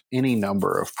enact any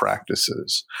number of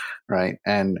practices, right?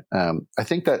 And I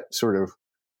think that sort of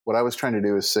what I was trying to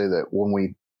do is say that when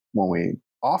we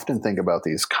often think about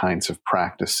these kinds of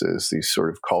practices, these sort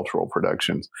of cultural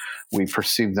productions, we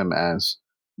perceive them as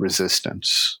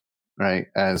resistance, right?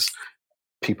 As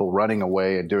people running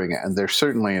away and doing it. And there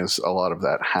certainly is a lot of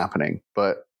that happening.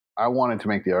 But I wanted to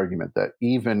make the argument that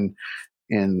even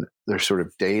in their sort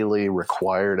of daily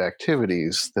required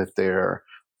activities, that they're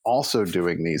also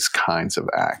doing these kinds of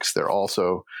acts. They're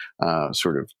also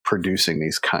sort of producing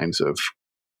these kinds of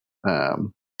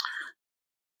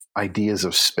ideas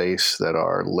of space that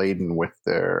are laden with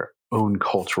their own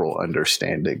cultural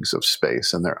understandings of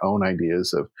space and their own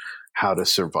ideas of how to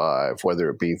survive, whether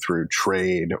it be through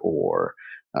trade or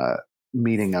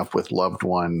meeting up with loved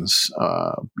ones,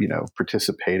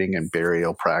 participating in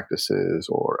burial practices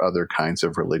or other kinds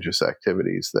of religious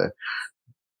activities, that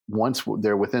once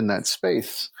they're within that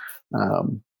space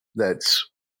that's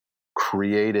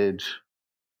created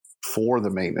for the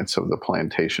maintenance of the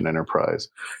plantation enterprise,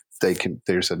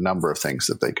 there's a number of things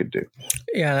that they could do.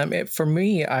 Yeah, for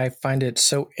me, I find it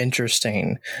so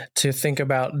interesting to think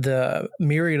about the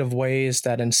myriad of ways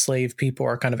that enslaved people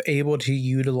are kind of able to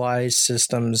utilize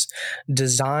systems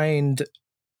designed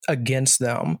against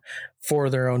them for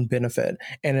their own benefit.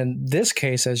 And in this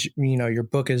case, as your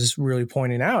book is really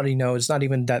pointing out, it's not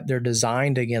even that they're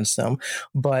designed against them,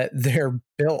 but they're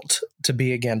built to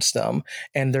be against them,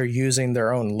 and they're using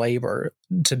their own labor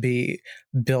to be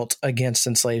built against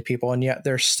enslaved people. And yet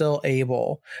they're still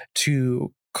able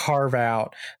to carve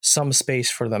out some space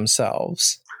for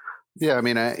themselves. Yeah, I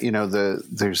mean,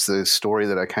 there's the story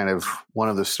that one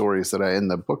of the stories that I end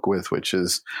the book with, which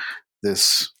is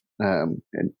this,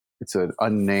 it's an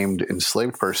unnamed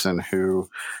enslaved person who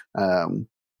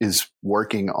is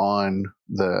working on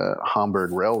the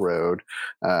Hamburg Railroad,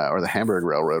 or the Hamburg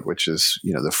Railroad, which is,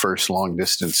 the first long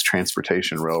distance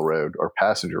transportation railroad or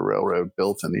passenger railroad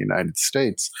built in the United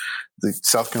States.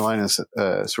 South Carolina is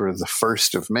sort of the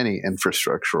first of many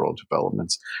infrastructural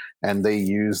developments, and they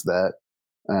use that.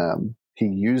 He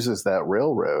uses that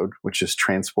railroad, which is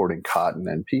transporting cotton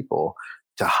and people,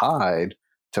 to hide,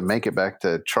 to make it back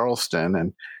to Charleston,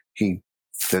 and he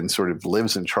then sort of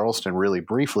lives in Charleston really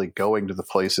briefly, going to the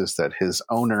places that his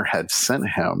owner had sent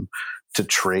him to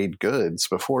trade goods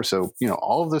before. So,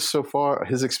 all of this so far,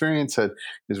 his experience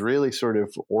is really sort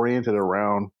of oriented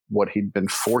around what he'd been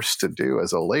forced to do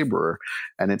as a laborer.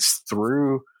 And it's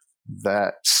through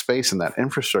that space and that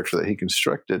infrastructure that he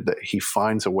constructed that he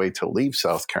finds a way to leave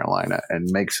South Carolina and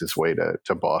makes his way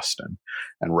to Boston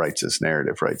and writes his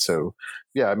narrative, right? So,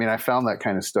 yeah, I mean, I found that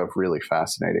kind of stuff really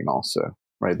fascinating also.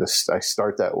 Right, I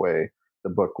start that way,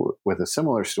 the book with a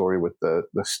similar story with the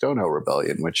Stono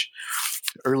Rebellion, which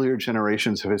earlier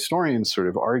generations of historians sort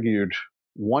of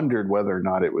wondered whether or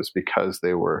not it was because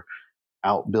they were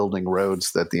out building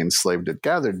roads that the enslaved had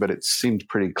gathered, but it seemed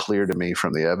pretty clear to me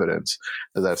from the evidence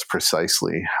that that's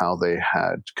precisely how they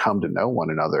had come to know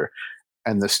one another.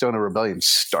 And the Stono Rebellion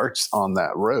starts on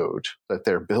that road that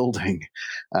they're building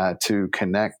to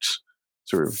connect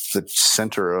sort of the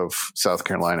center of South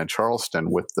Carolina,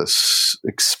 Charleston, with this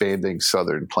expanding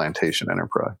Southern plantation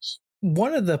enterprise.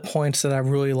 One of the points that I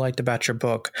really liked about your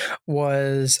book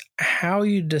was how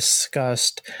you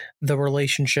discussed the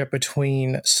relationship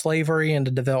between slavery and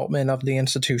the development of the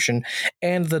institution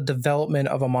and the development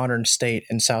of a modern state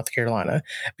in South Carolina.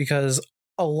 Because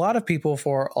a lot of people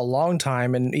for a long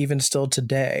time, and even still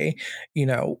today,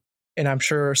 and I'm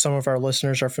sure some of our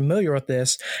listeners are familiar with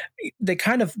this, they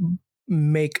kind of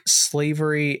make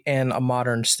slavery and a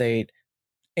modern state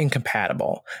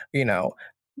incompatible.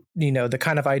 The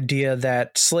kind of idea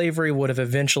that slavery would have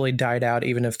eventually died out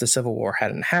even if the Civil War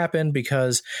hadn't happened,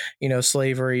 because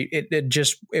slavery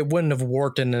it wouldn't have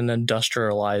worked in an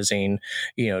industrializing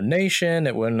nation.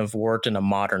 It wouldn't have worked in a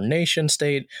modern nation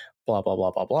state. Blah blah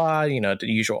blah blah blah. The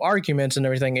usual arguments and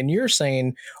everything. And you're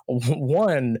saying,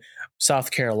 one,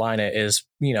 South Carolina is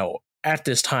at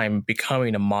this time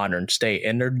becoming a modern state,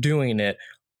 and they're doing it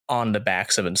on the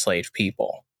backs of enslaved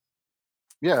people.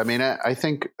 Yeah, I mean, I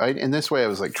think in this way, I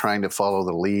was like trying to follow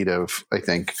the lead of, I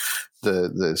think,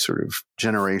 the sort of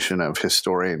generation of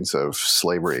historians of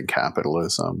slavery and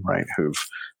capitalism, right, who've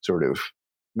sort of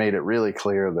made it really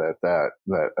clear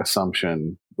that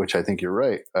assumption, which I think you're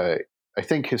right. I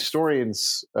think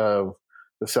historians of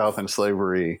the South and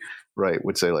slavery, right,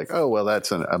 would say like, oh, well,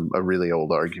 that's a really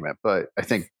old argument. But I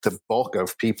think the bulk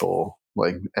of people,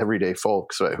 like everyday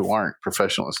folks who aren't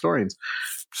professional historians,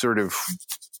 sort of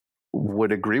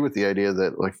would agree with the idea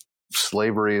that like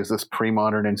slavery is this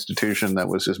pre-modern institution that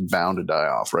was just bound to die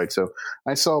off, right? So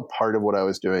I saw part of what I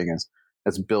was doing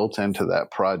as built into that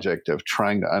project of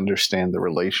trying to understand the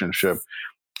relationship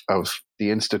of the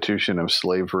institution of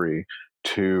slavery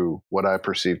to what I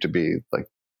perceive to be like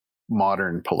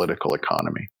modern political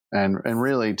economy. And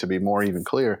really, to be more even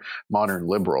clear, modern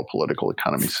liberal political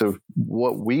economy. So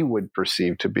what we would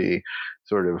perceive to be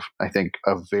sort of, I think,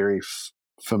 a very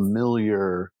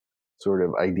familiar sort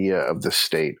of idea of the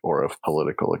state or of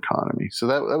political economy. So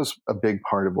that was a big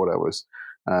part of what I was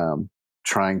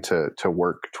trying to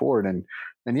work toward.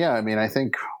 And yeah, I mean, I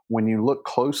think when you look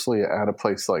closely at a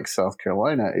place like South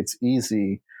Carolina, it's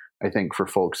easy, I think, for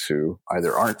folks who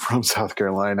either aren't from South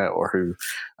Carolina or who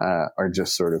are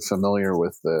just sort of familiar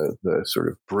with the sort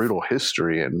of brutal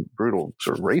history and brutal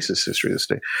sort of racist history of the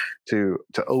state to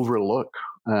overlook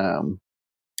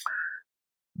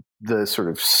the sort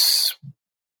of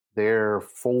their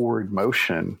forward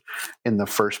motion in the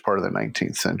first part of the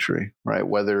 19th century, right?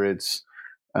 Whether it's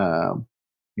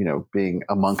being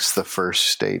amongst the first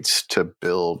states to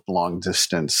build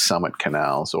long-distance summit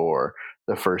canals, or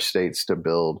the first states to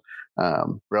build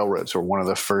railroads, or one of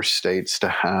the first states to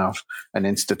have an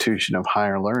institution of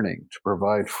higher learning to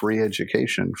provide free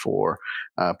education for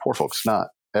poor folks. Not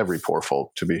every poor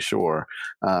folk, to be sure,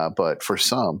 but for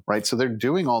some, right? So they're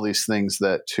doing all these things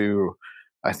that, to,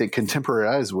 I think, contemporary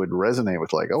eyes would resonate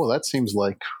with, like, oh, that seems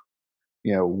like,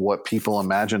 what people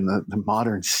imagine the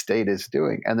modern state is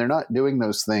doing. And they're not doing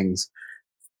those things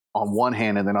on one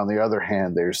hand, and then on the other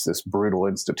hand, there's this brutal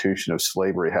institution of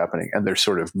slavery happening, and they're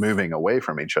sort of moving away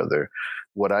from each other.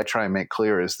 What I try and make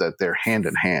clear is that they're hand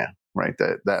in hand, right?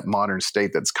 That modern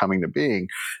state that's coming to being,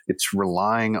 it's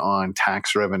relying on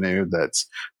tax revenue that's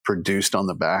produced on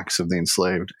the backs of the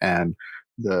enslaved, and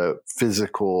the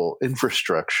physical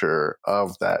infrastructure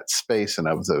of that space and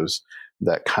of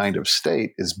that kind of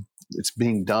state is it's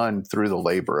being done through the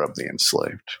labor of the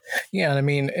enslaved. Yeah, I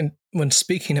mean, and when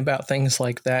speaking about things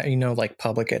like that, like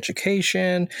public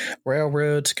education,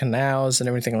 railroads, canals, and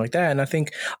everything like that, and I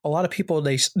think a lot of people,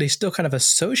 they still kind of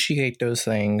associate those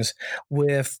things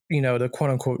with, the quote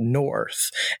unquote North,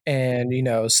 and,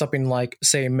 something like,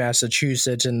 say,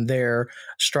 Massachusetts and their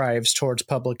strives towards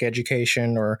public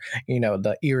education, or,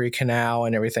 the Erie Canal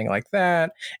and everything like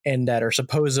that, and that are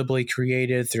supposedly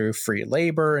created through free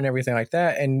labor and everything like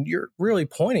that. And you're really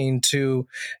pointing to,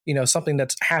 something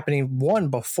that's happening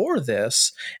before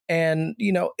this, and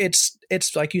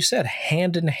it's like you said,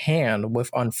 hand in hand with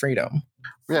unfreedom.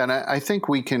 Yeah, and I think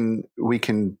we can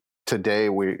today,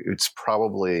 it's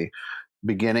probably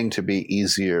beginning to be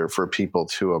easier for people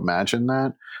to imagine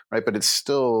that, right? But it's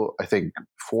still, I think,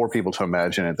 for people to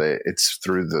imagine it, it's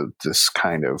through this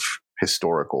kind of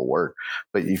historical work.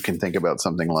 But you can think about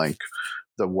something like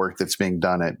the work that's being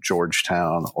done at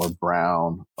Georgetown or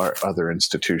Brown or other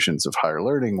institutions of higher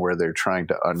learning, where they're trying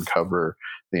to uncover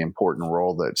the important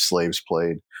role that slaves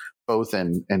played, both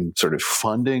in sort of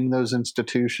funding those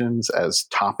institutions as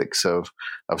topics of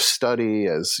study,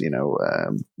 as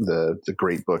the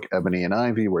great book Ebony and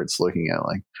Ivy, where it's looking at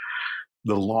like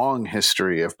the long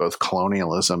history of both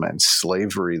colonialism and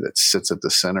slavery that sits at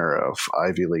the center of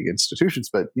Ivy League institutions,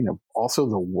 but also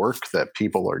the work that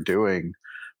people are doing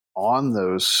on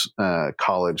those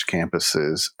college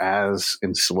campuses as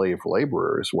enslaved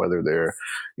laborers, whether they're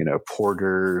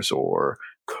porters or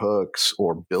cooks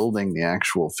or building the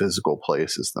actual physical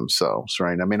places themselves,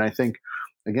 right? I mean, I think,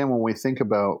 again, when we think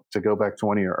about, to go back to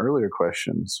one of your earlier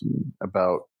questions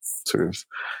about sort of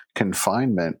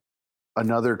confinement,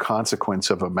 another consequence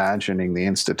of imagining the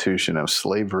institution of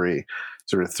slavery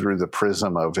sort of through the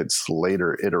prism of its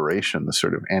later iteration, the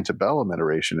sort of antebellum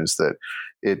iteration, is that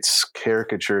it's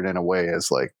caricatured in a way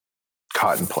as like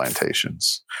cotton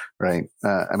plantations, right?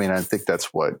 I mean, I think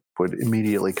that's what would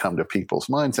immediately come to people's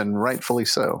minds, and rightfully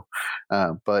so.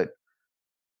 But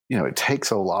it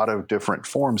takes a lot of different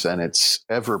forms, and it's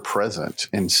ever present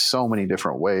in so many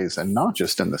different ways, and not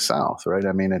just in the South, right?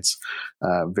 I mean, it's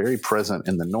very present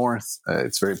in the North.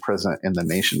 It's very present in the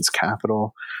nation's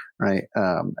capital, right?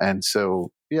 And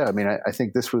so, yeah, I mean, I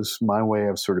think this was my way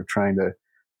of sort of trying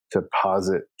to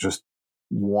posit just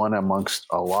one amongst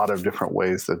a lot of different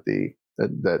ways that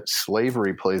that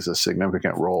slavery plays a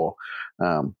significant role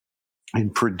in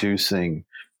producing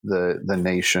the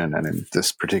nation, and in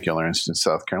this particular instance,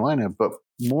 South Carolina, but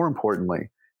more importantly,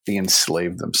 the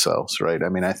enslaved themselves, right? I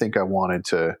mean, I think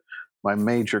my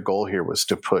major goal here was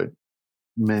to put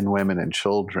men, women, and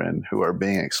children who are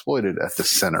being exploited at the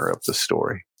center of the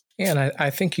story. Yeah, and I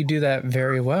think you do that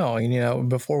very well.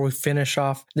 Before we finish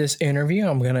off this interview,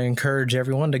 I'm going to encourage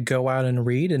everyone to go out and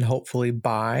read and hopefully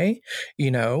buy,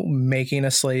 Making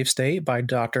a Slave State by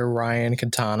Dr. Ryan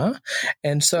Quintana.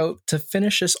 And so to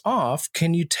finish this off,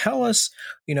 can you tell us,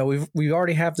 we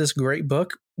already have this great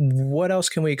book. What else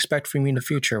can we expect from you in the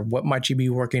future? What might you be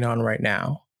working on right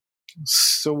now?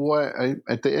 So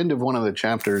at the end of one of the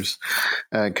chapters,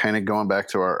 kind of going back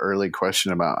to our early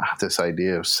question about this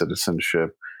idea of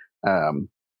citizenship,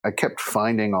 I kept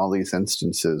finding all these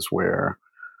instances where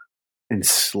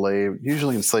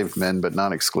usually enslaved men, but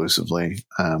not exclusively,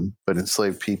 but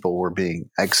enslaved people were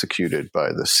being executed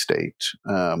by the state.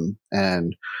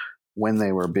 And when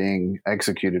they were being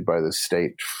executed by the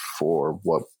state for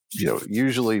what,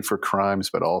 usually for crimes,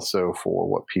 but also for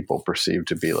what people perceive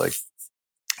to be like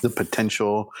the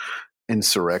potential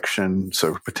insurrection,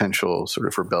 so potential sort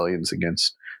of rebellions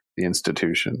against the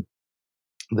institution,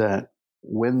 that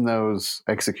when those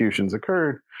executions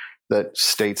occurred, that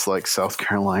states like South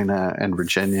Carolina and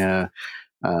Virginia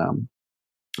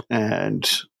and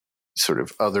sort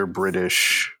of other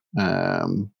British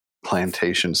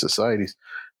plantation societies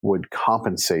would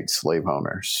compensate slave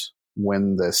owners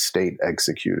when the state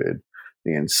executed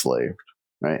the enslaved,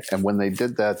 right? And when they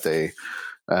did that,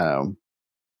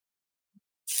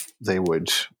 they would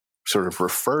sort of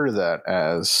refer to that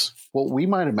as what we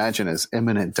might imagine as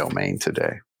eminent domain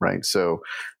today, right? So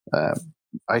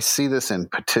I see this in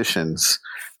petitions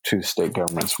to state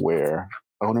governments where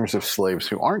owners of slaves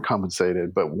who aren't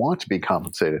compensated but want to be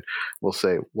compensated will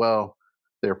say, well,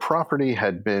 their property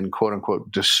had been, quote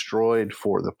unquote, destroyed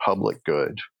for the public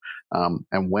good.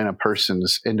 And when a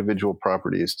person's individual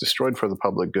property is destroyed for the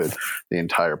public good, the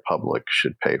entire public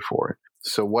should pay for it.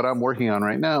 So what I'm working on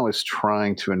right now is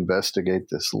trying to investigate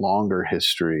this longer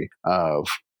history of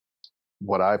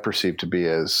what I perceive to be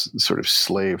as sort of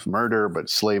slave murder,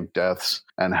 but slave deaths,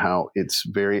 and how it's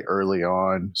very early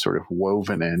on sort of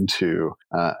woven into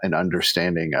an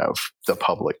understanding of the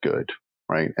public good,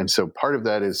 right? And so part of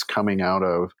that is coming out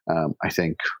of, I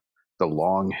think, the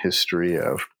long history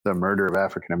of the murder of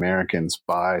African Americans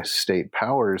by state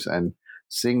powers, and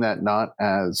seeing that not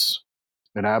as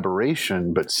an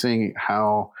aberration, but seeing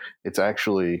how it's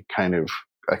actually kind of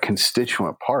a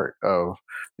constituent part of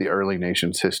the early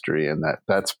nation's history, and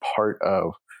that's part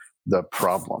of the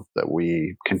problem that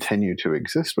we continue to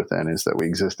exist within, is that we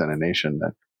exist in a nation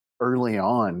that early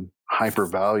on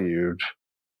hypervalued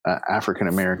African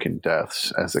American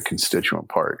deaths as a constituent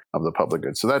part of the public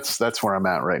good. So that's where I'm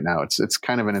at right now. It's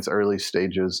kind of in its early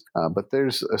stages, but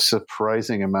there's a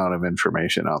surprising amount of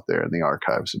information out there in the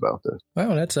archives about this.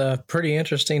 Wow, that's a pretty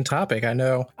interesting topic. I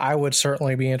know I would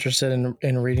certainly be interested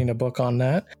in reading a book on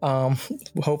that.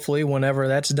 Hopefully, whenever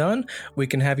that's done, we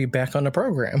can have you back on the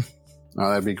program. Oh,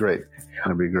 that'd be great.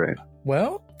 That'd be great.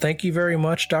 Well, thank you very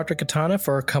much, Dr. Quintana,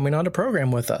 for coming on the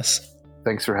program with us.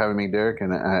 Thanks for having me, Derek,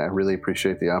 and I really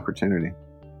appreciate the opportunity.